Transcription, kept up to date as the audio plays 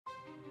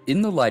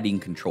In the lighting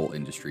control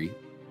industry,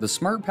 the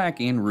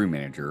SmartPack and Room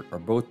Manager are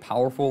both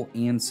powerful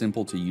and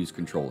simple to use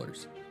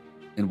controllers.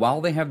 And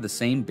while they have the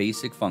same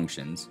basic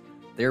functions,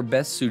 they are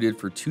best suited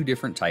for two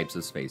different types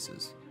of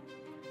spaces.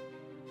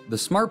 The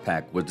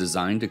SmartPack was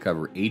designed to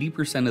cover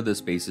 80% of the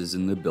spaces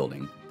in the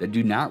building that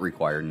do not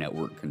require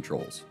network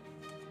controls,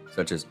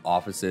 such as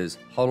offices,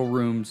 huddle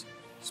rooms,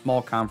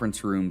 small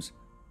conference rooms,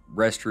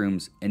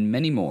 restrooms, and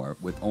many more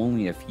with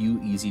only a few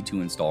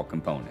easy-to-install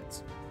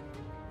components.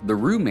 The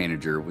Room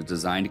Manager was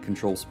designed to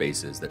control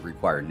spaces that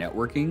require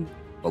networking,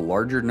 a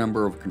larger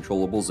number of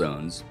controllable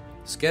zones,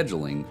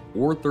 scheduling,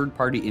 or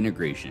third-party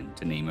integration,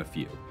 to name a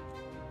few.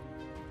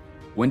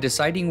 When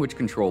deciding which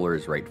controller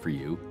is right for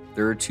you,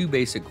 there are two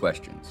basic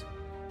questions.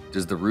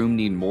 Does the room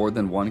need more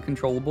than one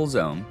controllable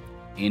zone?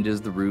 And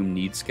does the room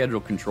need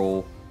schedule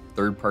control,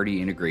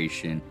 third-party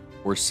integration,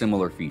 or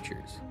similar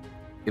features?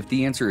 If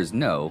the answer is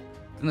no,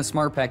 then the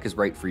SmartPack is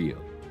right for you.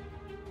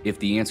 If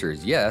the answer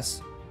is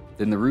yes,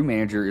 then the Room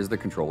Manager is the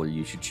controller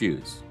you should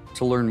choose.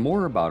 To learn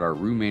more about our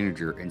Room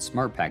Manager and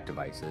SmartPack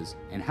devices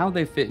and how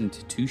they fit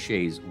into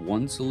Touché's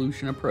one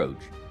solution approach,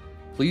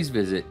 please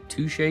visit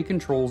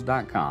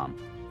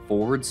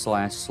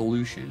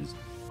touchecontrols.com/solutions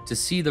to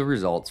see the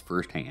results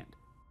firsthand.